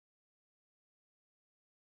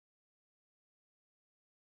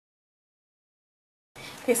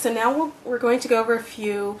Okay, so now we're going to go over a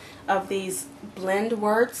few of these blend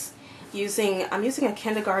words I'm using a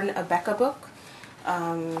kindergarten Abeka book,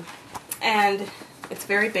 and it's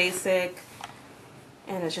very basic,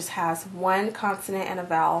 and it just has one consonant and a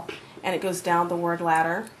vowel, and it goes down the word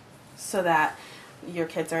ladder so that your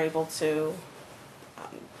kids are able to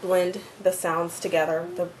blend the sounds together,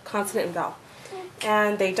 the consonant and vowel.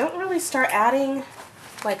 And they don't really start adding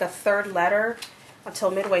like a third letter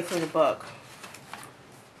until midway through the book.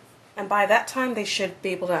 And by that time they should be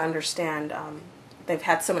able to understand. They've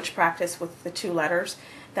had so much practice with the 2 letters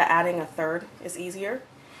that adding a third is easier.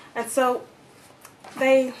 And so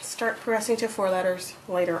they start progressing to 4 letters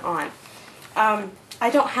later on. I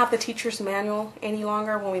don't have the teacher's manual any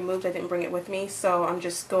longer. When we moved, I didn't bring it with me, so I'm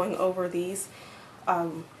just going over these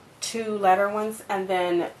 2-letter ones. And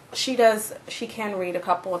then she can read a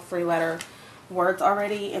couple of 3-letter words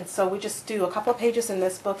already, and so we just do a couple of pages in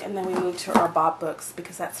this book, and then we move to our Bob books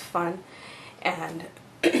because that's fun, and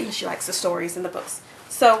she likes the stories in the books.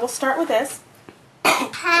 So we'll start with this.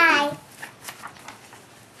 Hi.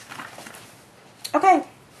 Okay,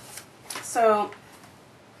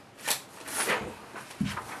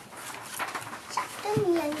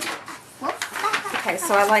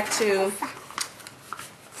 so I like to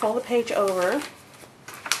fold the page over,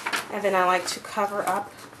 and then I like to cover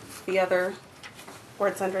up the other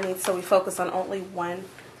words underneath, so we focus on only one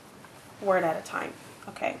word at a time.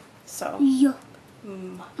 Okay, so me.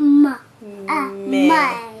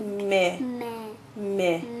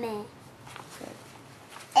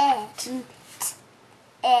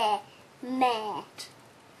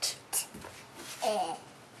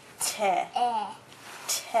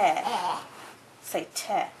 Te. Say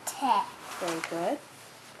te. Very good.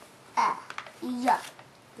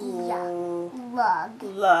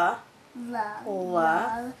 La.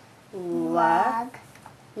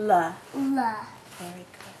 Very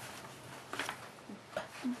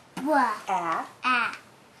good.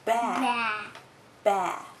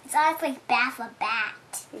 Ba. It's almost like ba for bat.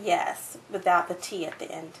 Yes, without the T at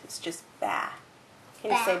the end. It's just ba.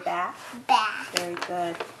 Can you say ba? Ba. Very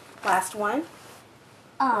good. Last one.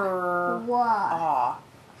 Raw.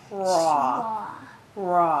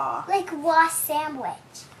 Like raw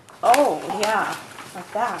sandwich. Oh, yeah.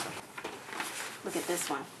 Like that. Look at this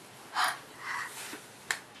one.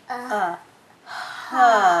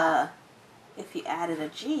 If you added a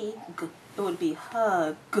G, it would be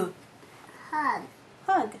hug. Hug.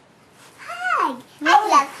 Hug. I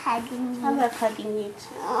love hugging you. I love hugging you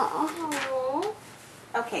too. Oh.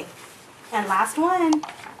 Okay. And last one.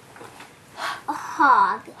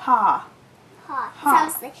 Hog. Ha. Hog.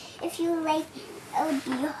 Sounds like if you like, it would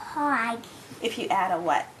be hog. If you add a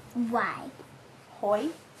what? Y. Hoy?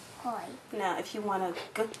 Hoy. No, if you want a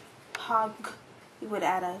hog, you would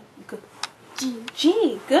add a G.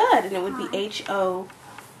 G. Good. And it would be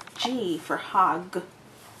H-O-G for hog.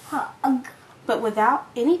 Hog. But without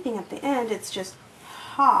anything at the end, it's just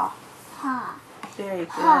ha. Ha. Very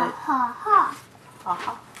good. Ha, ha, ha. Ha,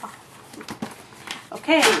 ha, ha.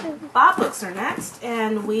 Okay, Bob books are next,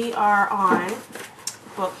 and we are on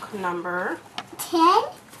book number 10?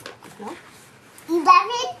 No,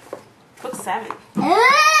 11? book 7.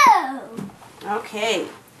 Oh! Okay,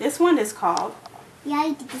 this one is called, Yeah,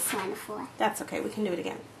 you did this one before. that's okay, we can do it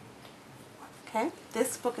again. Okay,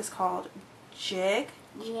 this book is called Jig.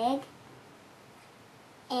 Jig.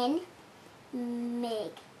 And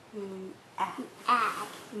Mig. Ag.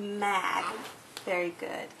 Mag. Very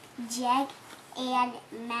good. Jig and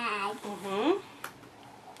Mag. Mm-hmm.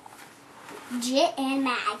 Jig and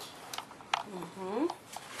Mag. Mm-hmm.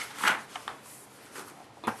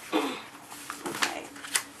 Okay.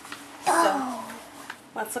 So,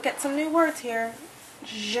 let's look at some new words here.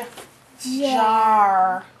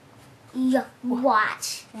 Jar.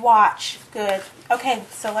 Watch. Watch. Good. Okay,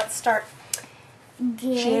 so let's start.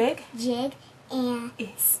 Jig. Jig and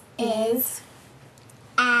Is. is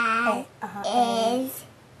A. is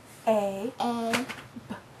A.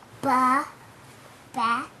 ba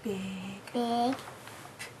Big. big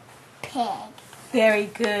pig. Very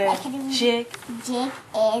good. Jig. Jig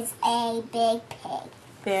is a big pig.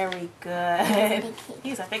 Very good. Big pig.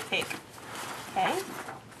 He's a big pig. Okay.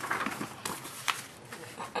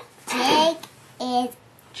 Jig is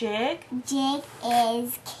Jig.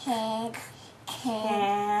 kid.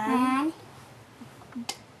 Can.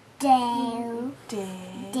 Do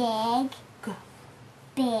Dig. dig G.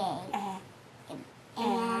 big And.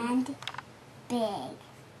 and big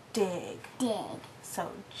Dig. dig. So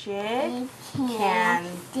jig Big can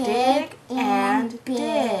dig and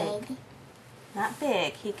dig. Not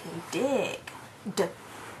big. He can dig.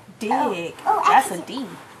 Dig. Oh, That's a D.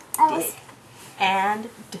 I was- Dig. and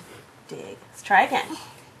dig. Let's try again.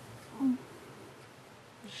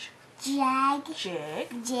 Jag, Jig.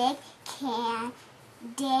 jig, can,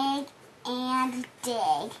 dig, and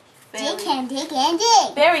dig. Very- Jig, can, dig, and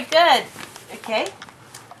dig. Very good. Okay.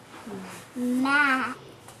 Mag,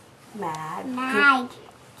 Mag. mag,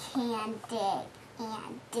 can, dig,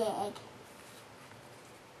 and dig.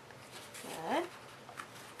 Good.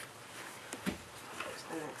 Here's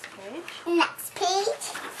the next page. Next page.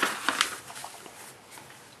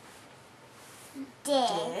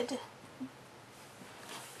 Dig, Did.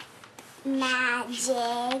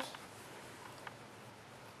 magic,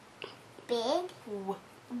 big,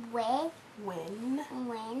 wig, Win.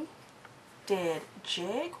 win. Did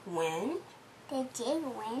jig win? Did jig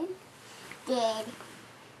win? Did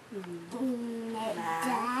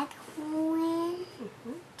dag win?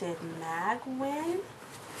 Did Mag win?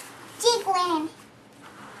 Jig win.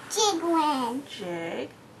 Jig win. Jig.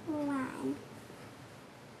 One.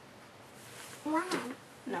 One.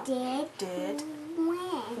 No. Did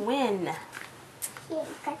win. Win. Here,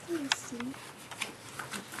 got the machine.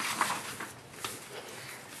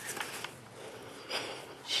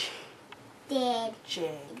 Did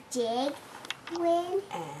Jig. jig win?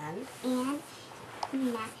 And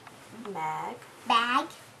Mag Mag. bag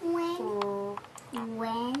win?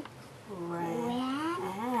 Win.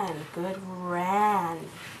 Ran. Good. Ran.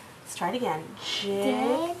 Let's try it again.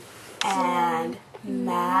 Jig Did and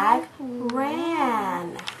Mag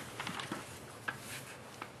ran.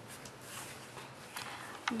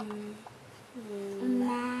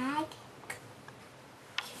 mag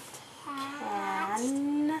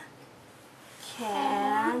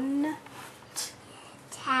Can.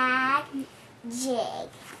 tag jig?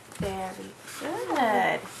 Very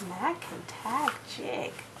good. Mag can tag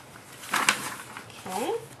jig.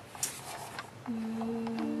 Okay.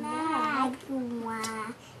 Mag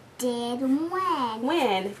did win.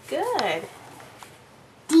 Win. Good.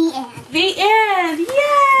 The end. The end.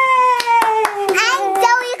 Yay! I'm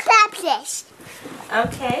Zoe Clapfish.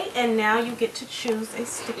 Okay, and now you get to choose a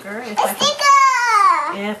sticker. A sticker!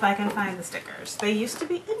 If I can find the stickers. They used to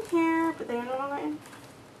be in here, but they're no longer in.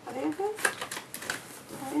 Are they in here?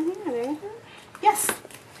 Are they in here? Are they in here? Yes.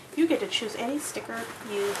 You get to choose any sticker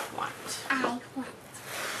you want. I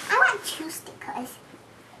want 2 stickers.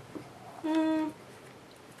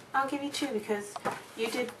 I'll give you 2 because you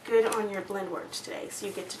did good on your blend words today, so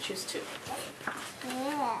you get to choose 2.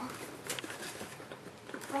 Yeah.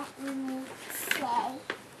 Let me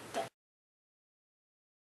say.